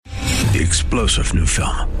The explosive new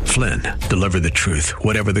film, Flynn, deliver the truth,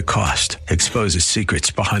 whatever the cost, exposes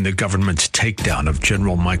secrets behind the government's takedown of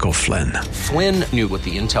General Michael Flynn. Flynn knew what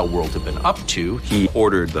the intel world had been up to. He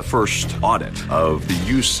ordered the first audit of the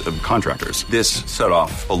use of contractors. This set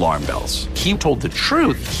off alarm bells. He told the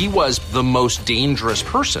truth. He was the most dangerous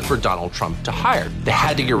person for Donald Trump to hire. They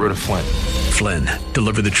had to get rid of Flynn. Flynn,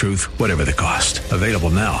 deliver the truth, whatever the cost. Available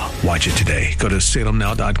now. Watch it today. Go to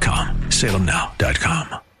salemnow.com.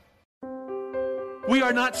 salemnow.com. We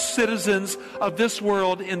are not citizens of this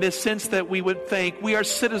world in this sense that we would think. We are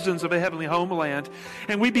citizens of a heavenly homeland.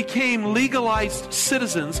 And we became legalized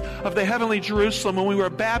citizens of the heavenly Jerusalem when we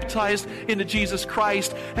were baptized into Jesus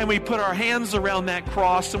Christ, and we put our hands around that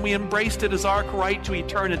cross and we embraced it as our right to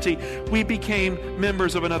eternity. We became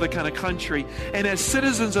members of another kind of country. And as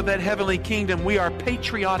citizens of that heavenly kingdom, we are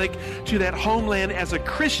patriotic to that homeland as a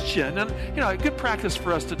Christian. And, a good practice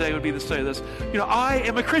for us today would be to say this. I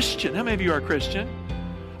am a Christian. How many of you are a Christian?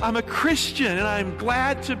 I'm a Christian, and I'm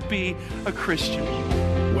glad to be a Christian.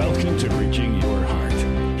 Welcome to Reaching Your Heart.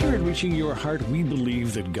 Here at Reaching Your Heart, we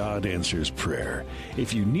believe that God answers prayer.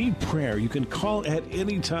 If you need prayer, you can call at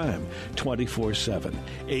any time, 24/7,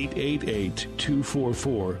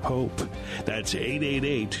 888-244-HOPE. That's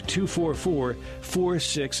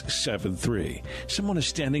 888-244-4673. Someone is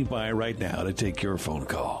standing by right now to take your phone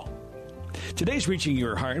call. Today's Reaching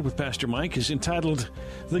Your Heart with Pastor Mike is entitled,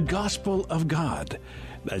 The Gospel of God.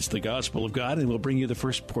 That's the Gospel of God, and we'll bring you the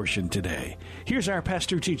first portion today. Here's our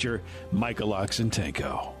pastor-teacher, Michael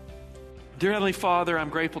Oxentenko. Dear Heavenly Father, I'm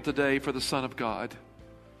grateful today for the Son of God.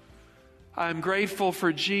 I'm grateful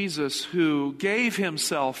for Jesus who gave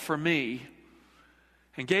himself for me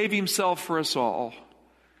and gave himself for us all.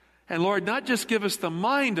 And Lord, not just give us the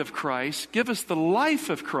mind of Christ, give us the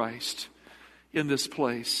life of Christ in this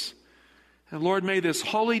place. And Lord, may this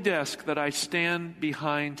holy desk that I stand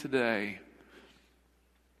behind today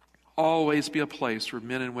always be a place where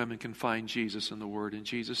men and women can find Jesus in the Word. In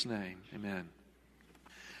Jesus' name, amen.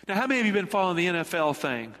 Now, how many of you have been following the NFL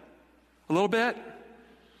thing? A little bit?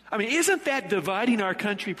 Isn't that dividing our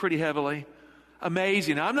country pretty heavily?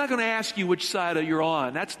 Amazing. Now, I'm not going to ask you which side you're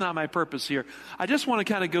on. That's not my purpose here. I just want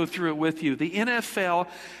to kind of go through it with you. The NFL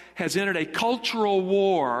has entered a cultural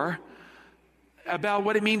war about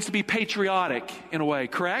what it means to be patriotic, in a way,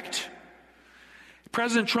 correct?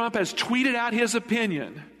 President Trump has tweeted out his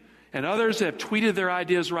opinion, and others have tweeted their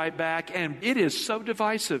ideas right back, and it is so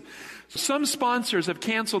divisive. Some sponsors have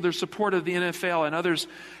canceled their support of the NFL, and others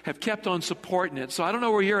have kept on supporting it. So I don't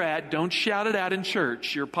know where you're at. Don't shout it out in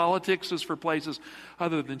church. Your politics is for places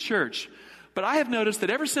other than church. But I have noticed that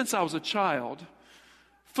ever since I was a child,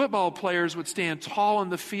 football players would stand tall in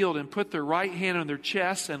the field and put their right hand on their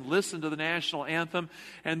chest and listen to the national anthem.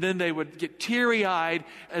 And then they would get teary-eyed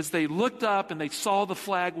as they looked up and they saw the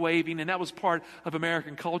flag waving. And that was part of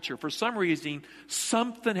American culture. For some reason,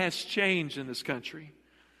 something has changed in this country.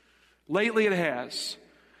 Lately it has.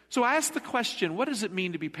 So I asked the question, what does it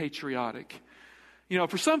mean to be patriotic?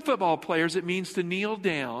 For some football players, it means to kneel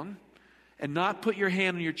down and not put your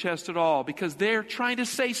hand on your chest at all, because they're trying to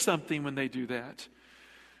say something when they do that.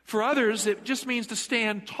 For others, it just means to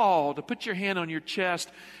stand tall, to put your hand on your chest,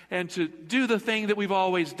 and to do the thing that we've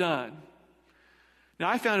always done. Now,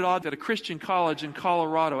 I found it odd that a Christian college in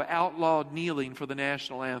Colorado outlawed kneeling for the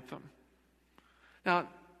national anthem. Now,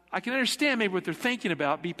 I can understand maybe what they're thinking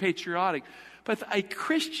about, be patriotic, but a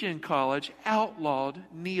Christian college outlawed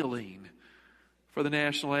kneeling for the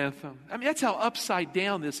national anthem. That's how upside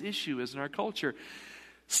down this issue is in our culture.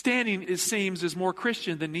 Standing, it seems, is more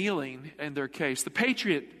Christian than kneeling in their case. The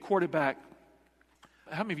Patriot quarterback,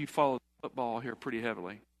 how many of you follow football here pretty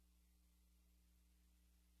heavily?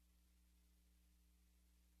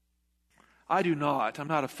 I do not. I'm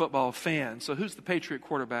not a football fan. So who's the Patriot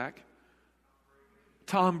quarterback?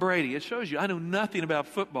 Tom Brady. It shows you I know nothing about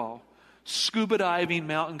football. Scuba diving,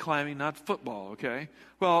 mountain climbing, not football, okay?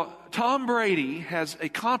 Well, Tom Brady has a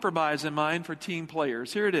compromise in mind for team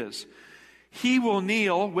players. Here it is. He will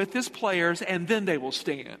kneel with his players, and then they will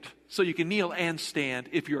stand. So you can kneel and stand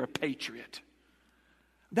if you're a patriot.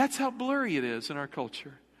 That's how blurry it is in our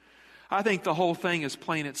culture. I think the whole thing is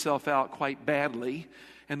playing itself out quite badly,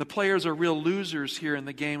 and the players are real losers here in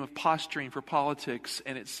the game of posturing for politics,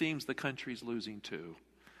 and it seems the country's losing too.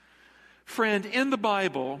 Friend, in the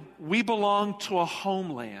Bible, we belong to a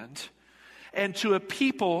homeland and to a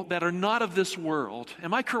people that are not of this world.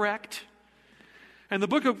 Am I correct? And the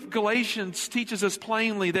book of Galatians teaches us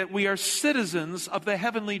plainly that we are citizens of the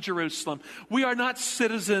heavenly Jerusalem. We are not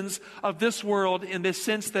citizens of this world in the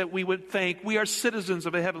sense that we would think. We are citizens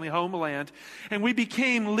of a heavenly homeland. And we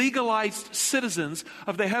became legalized citizens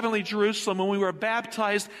of the heavenly Jerusalem when we were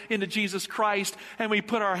baptized into Jesus Christ, and we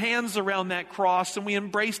put our hands around that cross and we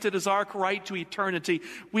embraced it as our right to eternity.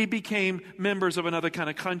 We became members of another kind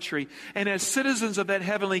of country. And as citizens of that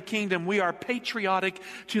heavenly kingdom, we are patriotic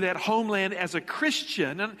to that homeland as a Christian.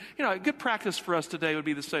 And, a good practice for us today would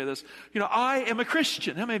be to say this. I am a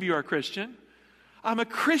Christian. How many of you are a Christian? I'm a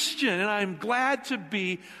Christian, and I'm glad to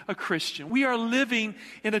be a Christian. We are living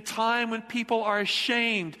in a time when people are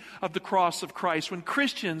ashamed of the cross of Christ, when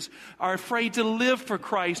Christians are afraid to live for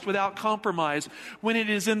Christ without compromise, when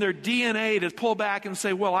it is in their DNA to pull back and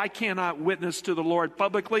say, well, I cannot witness to the Lord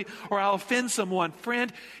publicly, or I'll offend someone.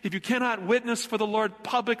 Friend, if you cannot witness for the Lord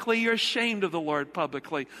publicly, you're ashamed of the Lord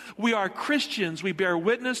publicly. We are Christians. We bear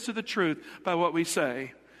witness to the truth by what we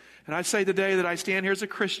say. And I say today that I stand here as a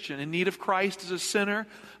Christian in need of Christ as a sinner,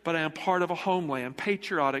 but I am part of a homeland,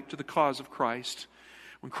 patriotic to the cause of Christ.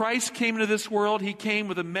 When Christ came into this world, he came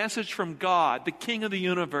with a message from God, the King of the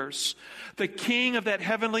universe, the King of that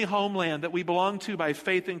heavenly homeland that we belong to by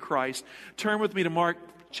faith in Christ. Turn with me to Mark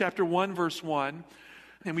chapter 1, verse 1.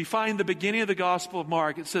 And we find the beginning of the Gospel of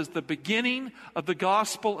Mark. It says, the beginning of the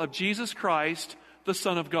gospel of Jesus Christ, the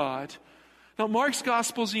Son of God. Now, Mark's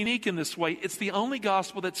gospel is unique in this way. It's the only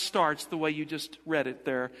gospel that starts the way you just read it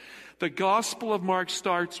there. The gospel of Mark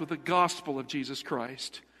starts with the gospel of Jesus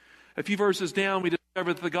Christ. A few verses down, we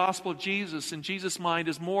discover that the gospel of Jesus in Jesus' mind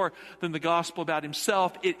is more than the gospel about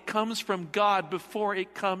himself. It comes from God before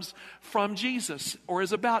it comes from Jesus or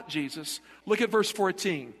is about Jesus. Look at verse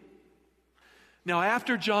 14. Now,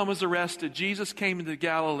 after John was arrested, Jesus came into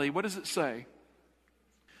Galilee. What does it say?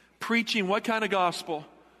 Preaching what kind of gospel?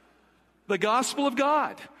 The gospel of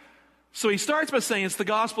God. So he starts by saying it's the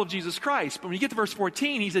gospel of Jesus Christ. But when you get to verse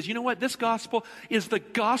 14, he says, you know what? This gospel is the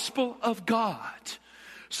gospel of God.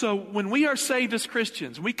 So when we are saved as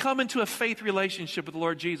Christians, we come into a faith relationship with the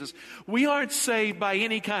Lord Jesus, we aren't saved by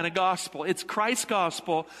any kind of gospel. It's Christ's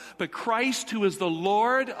gospel, but Christ, who is the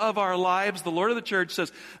Lord of our lives, the Lord of the church,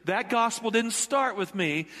 says, that gospel didn't start with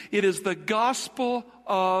me. It is the gospel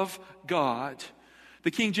of God. The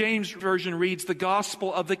King James Version reads the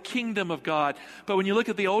gospel of the kingdom of God. But when you look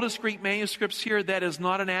at the oldest Greek manuscripts here, that is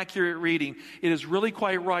not an accurate reading. It is really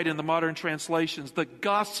quite right in the modern translations. The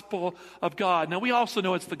gospel of God. Now, we also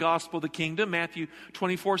know it's the gospel of the kingdom. Matthew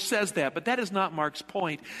 24 says that. But that is not Mark's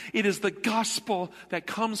point. It is the gospel that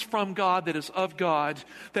comes from God, that is of God,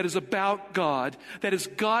 that is about God, that is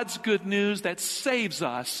God's good news that saves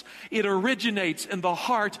us. It originates in the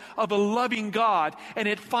heart of a loving God, and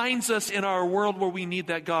it finds us in our world where we need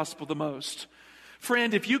that gospel the most.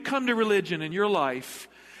 Friend, if you come to religion in your life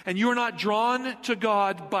and you're not drawn to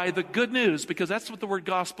God by the good news, because that's what the word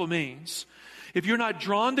gospel means, if you're not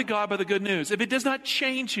drawn to God by the good news, if it does not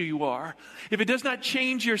change who you are, if it does not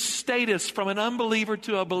change your status from an unbeliever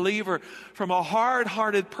to a believer, from a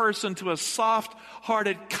hard-hearted person to a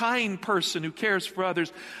soft-hearted, kind person who cares for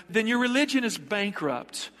others, then your religion is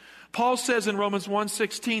bankrupt. Paul says in Romans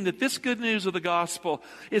 1:16 that this good news of the gospel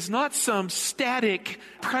is not some static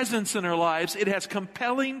presence in our lives. It has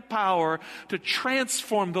compelling power to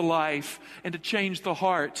transform the life and to change the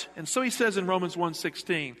heart. And so he says in Romans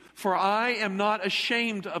 1:16, for I am not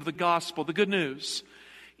ashamed of the gospel, the good news.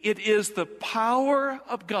 It is the power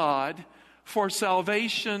of God for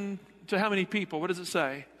salvation to how many people? What does it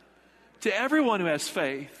say? To everyone who has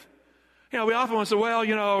faith. We often want to say,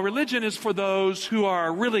 well, religion is for those who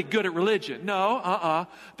are really good at religion. No,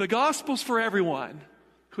 The gospel's for everyone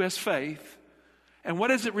who has faith. And what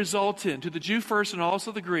does it result in? To the Jew first and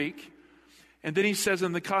also the Greek. And then he says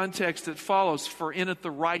in the context that follows, for in it the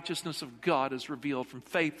righteousness of God is revealed from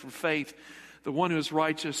faith for faith. The one who is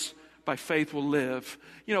righteous by faith will live.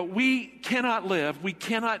 We cannot live, we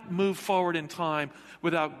cannot move forward in time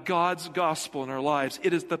without God's gospel in our lives.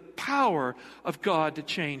 It is the power of God to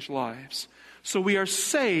change lives. So we are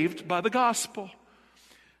saved by the gospel.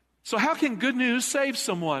 So how can good news save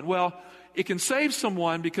someone? Well, it can save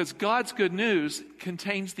someone because God's good news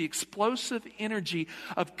contains the explosive energy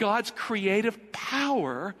of God's creative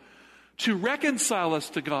power to reconcile us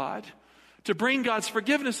to God, to bring God's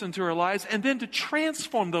forgiveness into our lives, and then to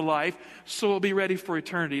transform the life so we'll be ready for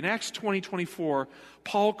eternity. In Acts 20:24,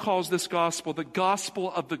 Paul calls this gospel the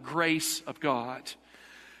gospel of the grace of God.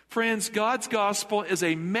 Friends, God's gospel is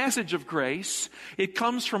a message of grace. It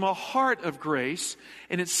comes from a heart of grace,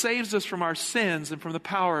 and it saves us from our sins and from the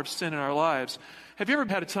power of sin in our lives. Have you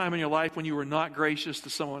ever had a time in your life when you were not gracious to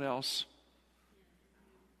someone else?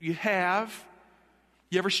 You have.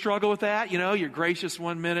 You ever struggle with that? You know, you're gracious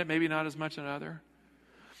one minute, maybe not as much another.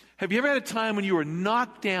 Have you ever had a time when you were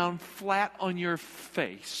knocked down flat on your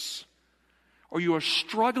face, or you were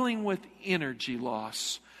struggling with energy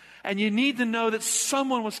loss, and you need to know that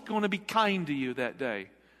someone was going to be kind to you that day?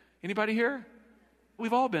 Anybody here?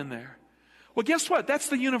 We've all been there. Well, guess what? That's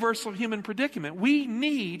the universal human predicament. We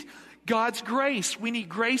need God's grace. We need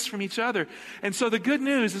grace from each other. And so the good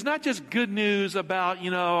news is not just good news about,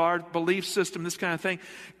 our belief system, this kind of thing.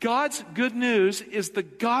 God's good news is the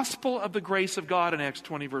gospel of the grace of God in Acts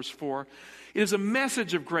 20, verse 4. It is a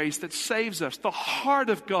message of grace that saves us. The heart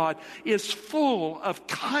of God is full of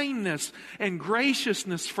kindness and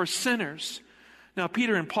graciousness for sinners. Now,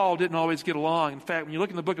 Peter and Paul didn't always get along. In fact, when you look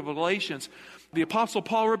in the book of Galatians, the Apostle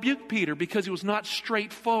Paul rebuked Peter because he was not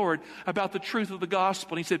straightforward about the truth of the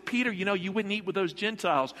gospel. And he said, Peter, you wouldn't eat with those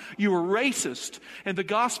Gentiles. You were racist, and the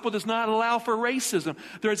gospel does not allow for racism.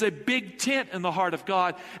 There is a big tent in the heart of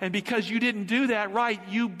God, and because you didn't do that right,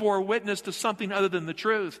 you bore witness to something other than the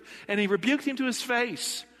truth. And he rebuked him to his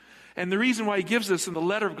face. And the reason why he gives this in the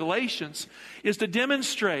letter of Galatians is to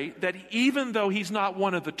demonstrate that even though he's not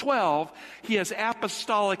one of the 12, he has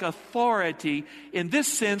apostolic authority in this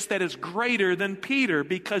sense that is greater than Peter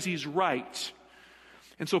because he's right.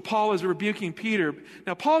 And so Paul is rebuking Peter.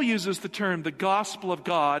 Now, Paul uses the term the gospel of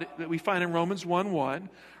God that we find in Romans 1:1,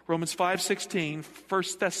 Romans 5:16, 1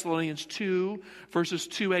 Thessalonians 2, verses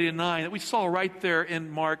 2, 8, and 9 that we saw right there in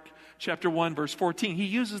Mark chapter 1, verse 14. He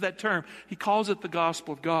uses that term. He calls it the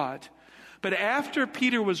gospel of God. But after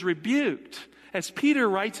Peter was rebuked, as Peter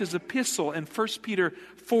writes his epistle in 1 Peter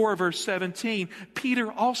 4, verse 17,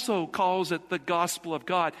 Peter also calls it the gospel of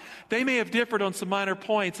God. They may have differed on some minor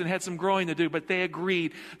points and had some growing to do, but they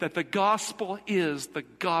agreed that the gospel is the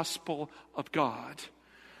gospel of God.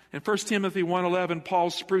 In 1 Timothy 1:11, Paul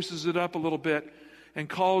spruces it up a little bit and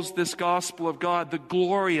calls this gospel of God the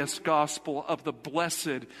glorious gospel of the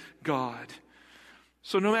blessed God.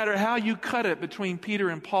 So no matter how you cut it between Peter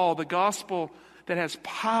and Paul, the gospel that has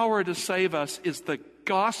power to save us is the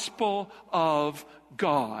gospel of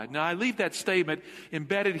God. Now, I leave that statement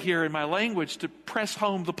embedded here in my language to press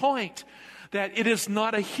home the point that it is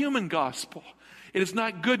not a human gospel. It is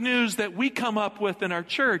not good news that we come up with in our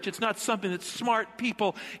church. It's not something that smart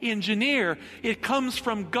people engineer. It comes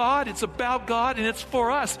from God, it's about God, and it's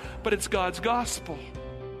for us, but it's God's gospel.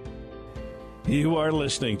 You are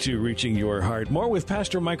listening to Reaching Your Heart. More with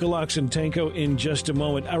Pastor Michael Oxentenko in just a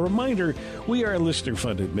moment. A reminder, we are a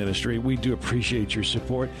listener-funded ministry. We do appreciate your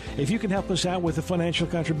support. If you can help us out with a financial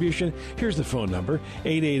contribution, here's the phone number,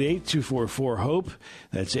 888-244-HOPE.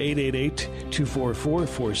 That's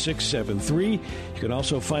 888-244-4673. You can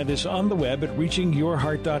also find us on the web at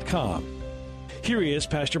reachingyourheart.com. Here he is,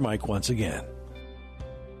 Pastor Mike, once again.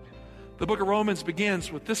 The book of Romans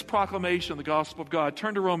begins with this proclamation of the gospel of God.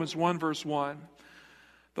 Turn to Romans 1, verse 1.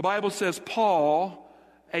 The Bible says, Paul,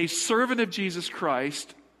 a servant of Jesus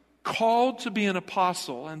Christ, called to be an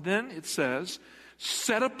apostle. And then it says,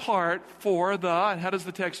 set apart for the, and how does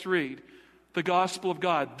the text read? The gospel of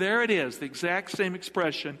God. There it is, the exact same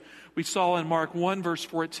expression we saw in Mark 1, verse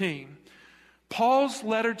 14. Paul's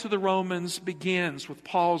letter to the Romans begins with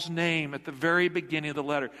Paul's name at the very beginning of the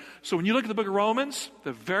letter. So when you look at the book of Romans,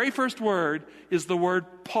 the very first word is the word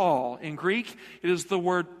Paul. In Greek, it is the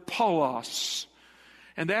word Paulos.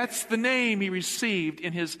 And that's the name he received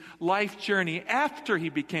in his life journey after he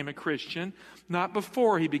became a Christian, not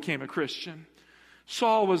before he became a Christian.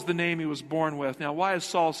 Saul was the name he was born with. Now, why is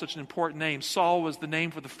Saul such an important name? Saul was the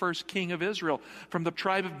name for the first king of Israel from the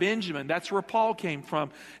tribe of Benjamin. That's where Paul came from.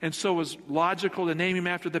 And so it was logical to name him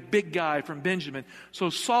after the big guy from Benjamin. So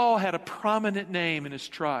Saul had a prominent name in his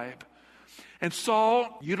tribe. And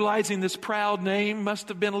Saul, utilizing this proud name, must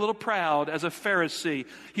have been a little proud as a Pharisee.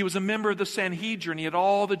 He was a member of the Sanhedrin. He had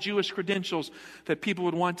all the Jewish credentials that people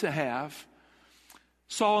would want to have.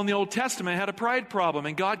 Saul in the Old Testament had a pride problem,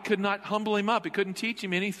 and God could not humble him up. He couldn't teach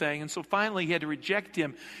him anything, and so finally he had to reject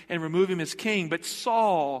him and remove him as king. But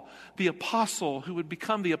Saul, the apostle, who would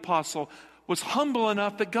become the apostle, was humble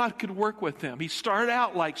enough that God could work with him. He started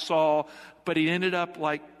out like Saul, but he ended up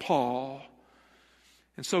like Paul.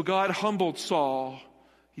 And so God humbled Saul.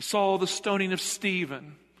 He saw the stoning of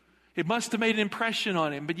Stephen. It must have made an impression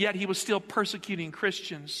on him, but yet he was still persecuting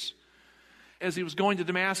Christians. As he was going to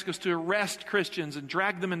Damascus to arrest Christians and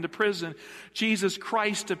drag them into prison, Jesus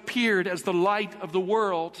Christ appeared as the light of the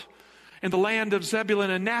world. In the land of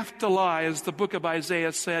Zebulun and Naphtali, as the book of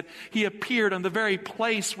Isaiah said, he appeared on the very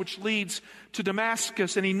place which leads to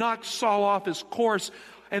Damascus, and he knocked Saul off his course,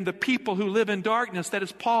 and the people who live in darkness, that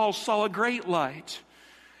is Paul, saw a great light.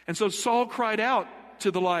 And so Saul cried out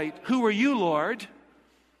to the light, "Who are you, Lord?"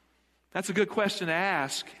 That's a good question to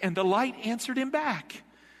ask. And the light answered him back.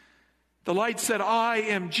 The light said, I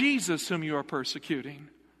am Jesus whom you are persecuting.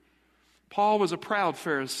 Paul was a proud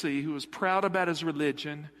Pharisee who was proud about his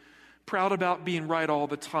religion, proud about being right all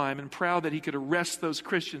the time, and proud that he could arrest those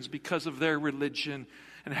Christians because of their religion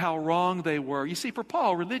and how wrong they were. You see, for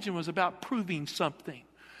Paul, religion was about proving something.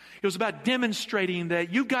 It was about demonstrating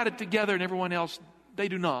that you got it together and everyone else, they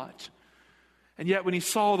do not. And yet when he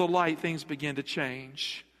saw the light, things began to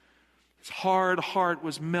change. His hard heart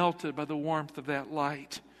was melted by the warmth of that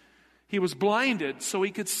light. He was blinded so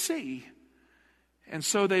he could see. And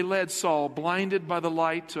so they led Saul, blinded by the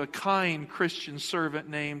light, to a kind Christian servant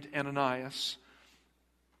named Ananias.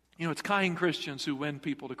 You know, it's kind Christians who win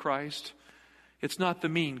people to Christ. It's not the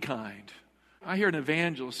mean kind. I hear an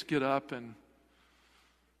evangelist get up and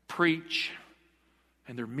preach,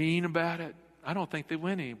 and they're mean about it. I don't think they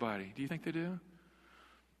win anybody. Do you think they do?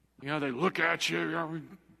 You know, they look at you,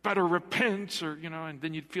 better repent, or, and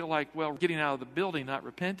then you'd feel like, well, getting out of the building, not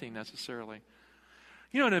repenting necessarily.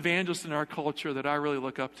 You know, an evangelist in our culture that I really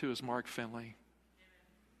look up to is Mark Finley.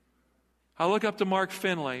 I look up to Mark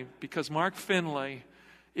Finley because Mark Finley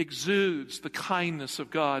exudes the kindness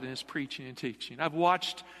of God in his preaching and teaching. I've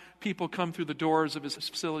watched people come through the doors of his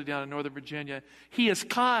facility down in Northern Virginia. He is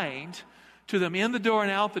kind to them in the door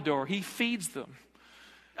and out the door. He feeds them.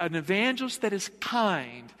 An evangelist that is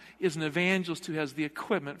kind is an evangelist who has the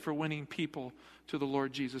equipment for winning people to the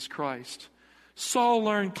Lord Jesus Christ. Saul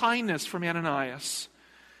learned kindness from Ananias.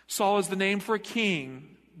 Saul is the name for a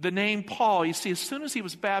king. The name Paul, you see, as soon as he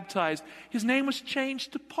was baptized, his name was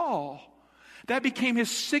changed to Paul. That became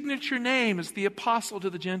his signature name as the apostle to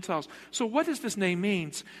the Gentiles. So what does this name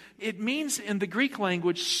mean? It means in the Greek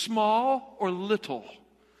language, small or little.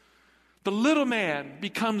 The little man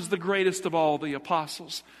becomes the greatest of all the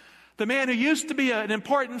apostles. The man who used to be an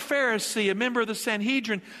important Pharisee, a member of the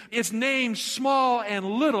Sanhedrin, is named small and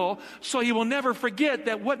little, so he will never forget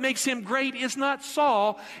that what makes him great is not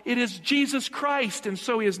Saul, it is Jesus Christ, and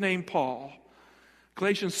so he is named Paul.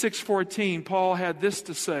 Galatians 6:14, Paul had this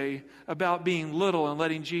to say about being little and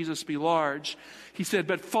letting Jesus be large. He said,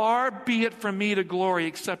 "But far be it from me to glory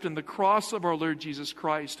except in the cross of our Lord Jesus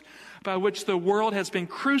Christ, by which the world has been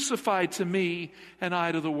crucified to me and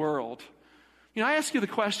I to the world." I ask you the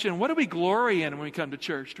question, what do we glory in when we come to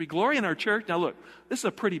church? Do we glory in our church? Now look, this is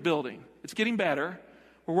a pretty building. It's getting better.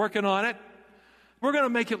 We're working on it. We're going to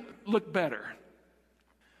make it look better.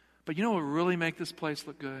 But you know what will really make this place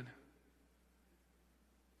look good?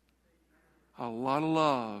 A lot of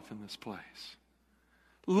love in this place.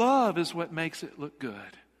 Love is what makes it look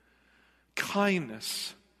good.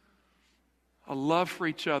 Kindness. A love for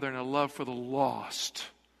each other and a love for the lost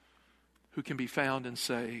who can be found and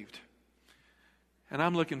saved. And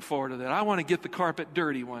I'm looking forward to that. I want to get the carpet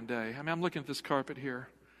dirty one day. I'm looking at this carpet here.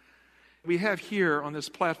 We have here on this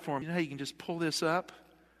platform, you know how you can just pull this up?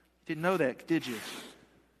 Didn't know that, did you?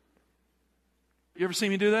 You ever seen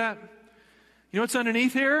me do that? You know what's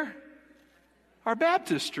underneath here? Our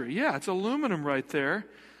baptistry. Yeah, it's aluminum right there.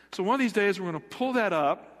 So one of these days we're going to pull that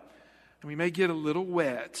up, and we may get a little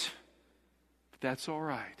wet. But that's all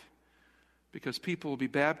right, because people will be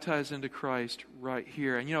baptized into Christ right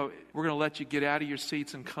here. And we're going to let you get out of your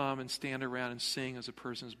seats and come and stand around and sing as a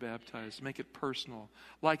person's baptized. Make it personal,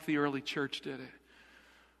 like the early church did it.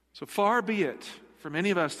 So far be it from any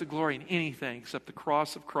of us to glory in anything except the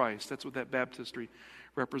cross of Christ. That's what that baptistry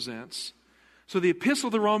represents. So the epistle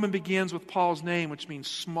of the Roman begins with Paul's name, which means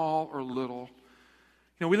small or little.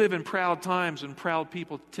 We live in proud times, and proud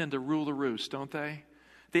people tend to rule the roost, don't they?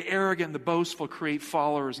 The arrogant and the boastful create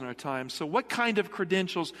followers in our time. So what kind of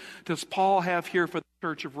credentials does Paul have here for the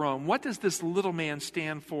Church of Rome? What does this little man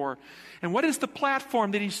stand for? And what is the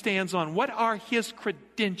platform that he stands on? What are his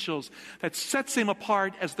credentials that sets him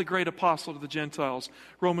apart as the great apostle to the Gentiles?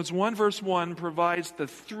 Romans 1 verse 1 provides the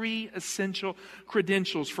three essential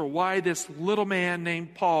credentials for why this little man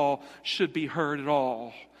named Paul should be heard at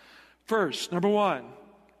all. First, number one,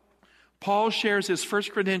 Paul shares his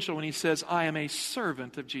first credential when he says, I am a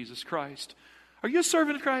servant of Jesus Christ. Are you a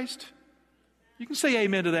servant of Christ? You can say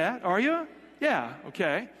amen to that. Are you? Yeah,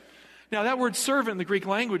 okay. Now that word servant in the Greek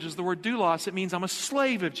language is the word doulos. It means I'm a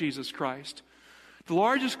slave of Jesus Christ. The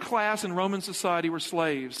largest class in Roman society were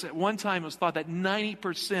slaves. At one time it was thought that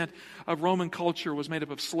 90% of Roman culture was made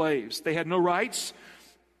up of slaves. They had no rights.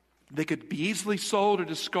 They could be easily sold or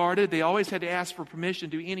discarded. They always had to ask for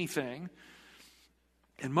permission to do anything.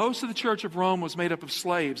 And most of the Church of Rome was made up of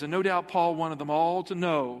slaves. And no doubt Paul wanted them all to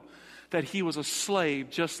know that he was a slave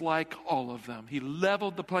just like all of them. He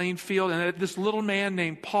leveled the playing field, and this little man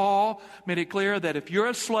named Paul made it clear that if you're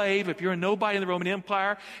a slave, if you're a nobody in the Roman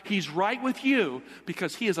Empire, he's right with you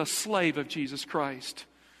because he is a slave of Jesus Christ.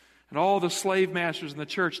 And all the slave masters in the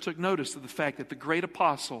church took notice of the fact that the great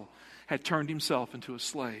apostle had turned himself into a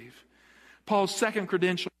slave. Paul's second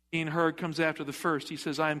credential being heard comes after the first. He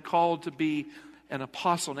says, I am called to be an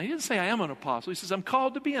apostle. Now, he didn't say I am an apostle. He says, I'm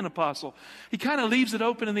called to be an apostle. He kind of leaves it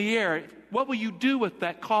open in the air. What will you do with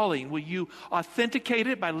that calling? Will you authenticate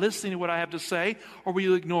it by listening to what I have to say, or will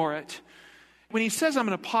you ignore it? When he says I'm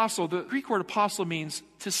an apostle, the Greek word apostle means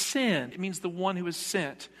to send. It means the one who is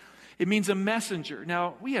sent. It means a messenger.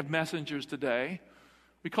 Now, we have messengers today.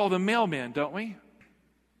 We call them mailmen, don't we?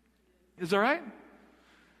 Is that right?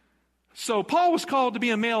 So Paul was called to be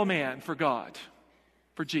a mailman for God,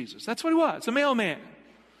 for Jesus. That's what he was, a mailman.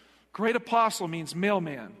 Great apostle means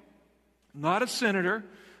mailman. Not a senator, not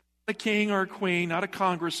a king or a queen, not a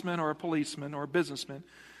congressman or a policeman or a businessman,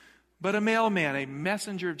 but a mailman, a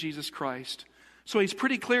messenger of Jesus Christ. So he's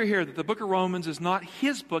pretty clear here that the book of Romans is not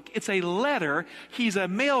his book. It's a letter. He's a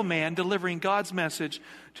mailman delivering God's message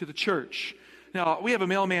to the church. Now, we have a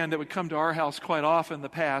mailman that would come to our house quite often in the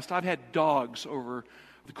past. I've had dogs over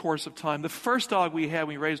the course of time. The first dog we had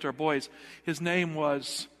when we raised our boys, his name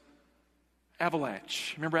was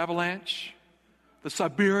Avalanche. Remember Avalanche? The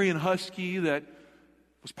Siberian husky that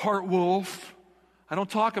was part wolf. I don't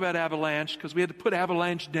talk about Avalanche because we had to put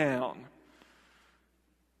Avalanche down.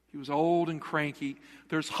 He was old and cranky.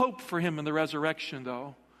 There's hope for him in the resurrection,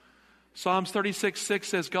 though. Psalms 36:6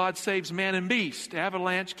 says, God saves man and beast.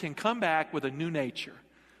 Avalanche can come back with a new nature,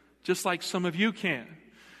 just like some of you can.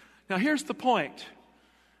 Now, here's the point.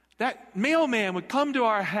 That mailman would come to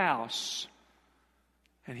our house,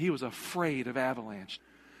 and he was afraid of Avalanche.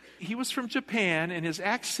 He was from Japan, and his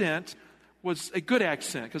accent was a good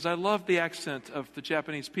accent, because I love the accent of the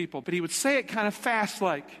Japanese people. But he would say it kind of fast,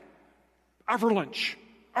 like, Avalanche.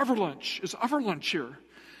 Avalanche. Is Avalanche here?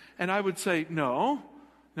 And I would say, no.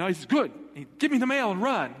 No, he says, good. He'd give me the mail and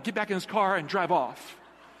run. Get back in his car and drive off.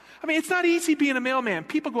 I mean, it's not easy being a mailman.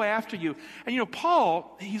 People go after you. And you know,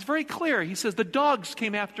 Paul, he's very clear. He says the dogs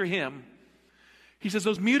came after him. He says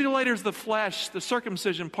those mutilators of the flesh, the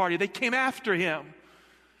circumcision party, they came after him.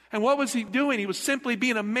 And what was he doing? He was simply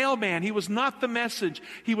being a mailman. He was not the message.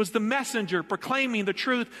 He was the messenger proclaiming the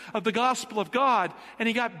truth of the gospel of God. And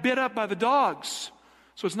he got bit up by the dogs.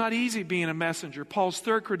 So it's not easy being a messenger. Paul's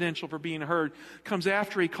third credential for being heard comes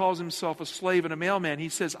after he calls himself a slave and a mailman. He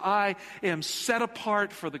says, I am set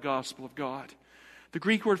apart for the gospel of God. The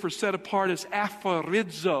Greek word for set apart is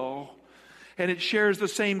aphorizo, and it shares the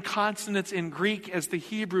same consonants in Greek as the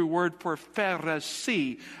Hebrew word for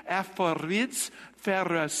pharisee. Aphoriz,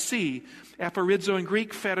 pharisee. Aphorizo in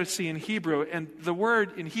Greek, Pharisee in Hebrew. And the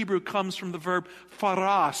word in Hebrew comes from the verb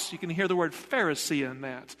pharos. You can hear the word Pharisee in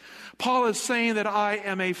that. Paul is saying that I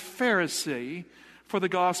am a Pharisee for the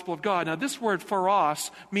gospel of God. Now, this word pharos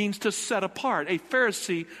means to set apart. A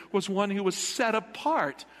Pharisee was one who was set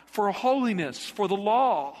apart for holiness, for the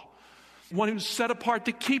law. One who's set apart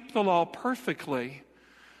to keep the law perfectly.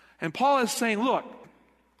 And Paul is saying, look,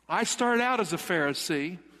 I started out as a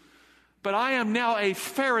Pharisee, but I am now a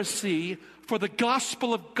Pharisee for the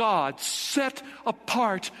gospel of God, set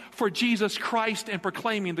apart for Jesus Christ and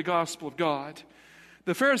proclaiming the gospel of God.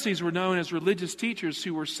 The Pharisees were known as religious teachers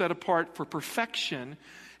who were set apart for perfection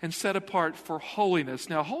and set apart for holiness.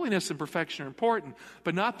 Now, holiness and perfection are important,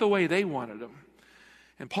 but not the way they wanted them.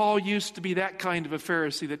 And Paul used to be that kind of a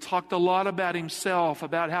Pharisee that talked a lot about himself,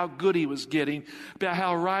 about how good he was getting, about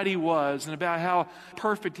how right he was, and about how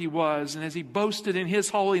perfect he was. And as he boasted in his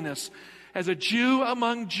holiness, as a Jew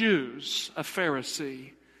among Jews, a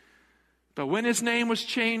Pharisee. But when his name was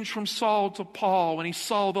changed from Saul to Paul, when he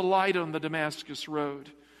saw the light on the Damascus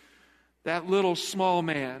road, that little small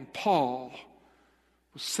man, Paul,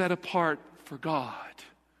 was set apart for God,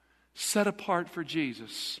 set apart for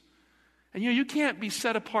Jesus. And you can't be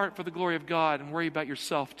set apart for the glory of God and worry about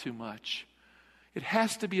yourself too much. It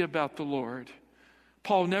has to be about the Lord.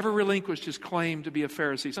 Paul never relinquished his claim to be a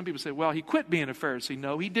Pharisee. Some people say, well, he quit being a Pharisee.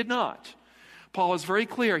 No, he did not. Paul is very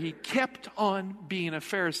clear. He kept on being a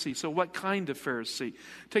Pharisee. So what kind of Pharisee?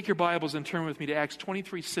 Take your Bibles and turn with me to Acts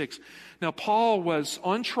 23:6. Now, Paul was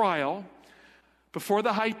on trial before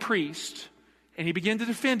the high priest, and he began to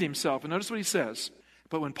defend himself. And notice what he says.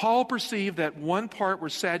 But when Paul perceived that one part were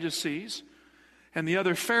Sadducees and the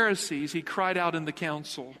other Pharisees, he cried out in the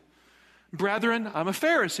council, Brethren, I'm a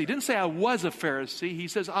Pharisee. He didn't say I was a Pharisee. He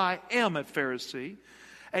says I am a Pharisee,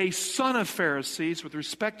 a son of Pharisees. With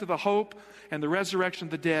respect to the hope and the resurrection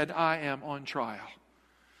of the dead, I am on trial.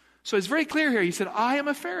 So it's very clear here. He said, I am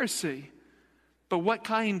a Pharisee. But what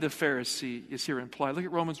kind of Pharisee is here implied? Look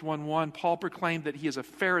at Romans 1:1. Paul proclaimed that he is a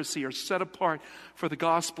Pharisee or set apart for the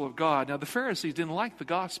gospel of God. Now, the Pharisees didn't like the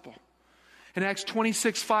gospel. In Acts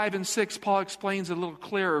 26:5 and 6, Paul explains it a little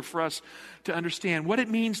clearer for us to understand what it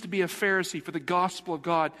means to be a Pharisee for the gospel of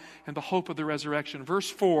God and the hope of the resurrection. Verse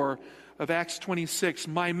 4 of Acts 26,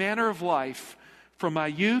 my manner of life from my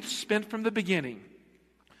youth spent from the beginning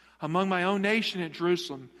among my own nation at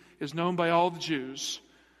Jerusalem is known by all the Jews.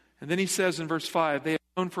 And then he says in verse 5, they have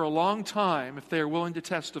known for a long time, if they are willing to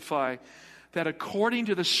testify, that according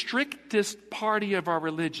to the strictest party of our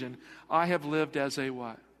religion, I have lived as a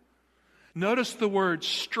what? Notice the word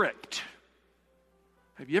strict.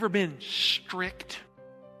 Have you ever been strict?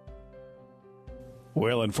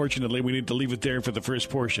 Well, unfortunately, we need to leave it there for the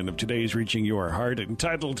first portion of today's Reaching Your Heart,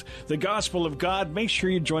 entitled The Gospel of God. Make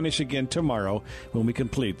sure you join us again tomorrow when we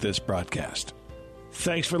complete this broadcast.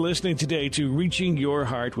 Thanks for listening today to Reaching Your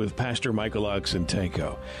Heart with Pastor Michael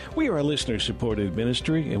Oxentenko. We are a listener-supported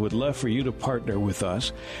ministry and would love for you to partner with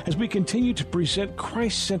us as we continue to present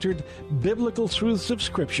Christ-centered biblical truths of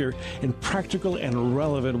Scripture in practical and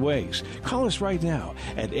relevant ways. Call us right now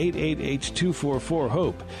at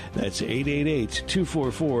 888-244-HOPE. That's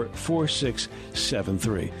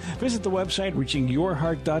 888-244-4673. Visit the website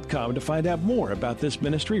reachingyourheart.com to find out more about this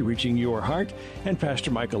ministry, Reaching Your Heart, and Pastor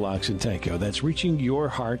Michael Oxentenko. That's reachingyourheart.com.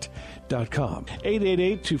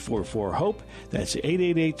 888-244-HOPE. That's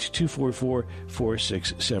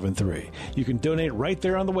 888-244-4673. You can donate right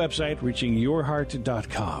there on the website,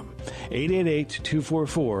 reachingyourheart.com.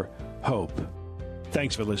 888-244-HOPE.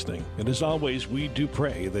 Thanks for listening. And as always, we do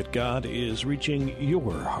pray that God is reaching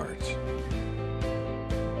your heart.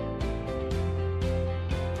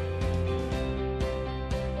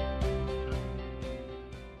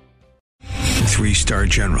 Three-star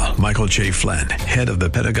General Michael J. Flynn, head of the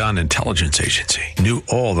Pentagon Intelligence Agency, knew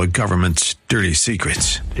all the government's dirty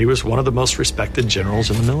secrets. He was one of the most respected generals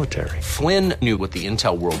in the military. Flynn knew what the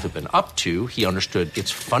intel world had been up to. He understood its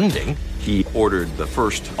funding. He ordered the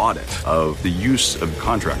first audit of the use of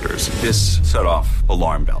contractors. This set off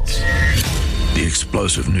alarm bells. The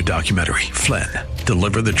explosive new documentary, Flynn,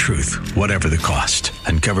 Deliver the Truth, Whatever the Cost,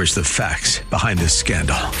 uncovers the facts behind this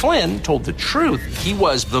scandal. Flynn told the truth. He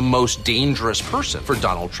was the most dangerous person for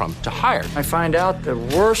Donald Trump to hire. I find out the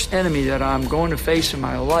worst enemy that I'm going to face in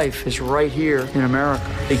my life is right here in America.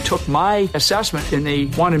 They took my assessment and they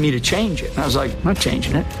wanted me to change it. And I was like, I'm not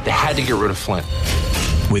changing it. They had to get rid of Flynn.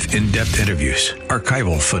 With in-depth interviews,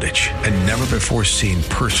 archival footage, and never-before-seen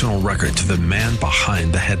personal records of the man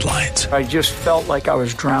behind the headlines. I just felt like I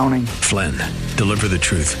was drowning. Flynn, Deliver the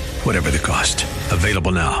Truth, Whatever the Cost.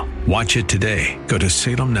 Available now. Watch it today. Go to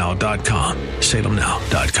salemnow.com.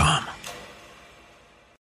 salemnow.com.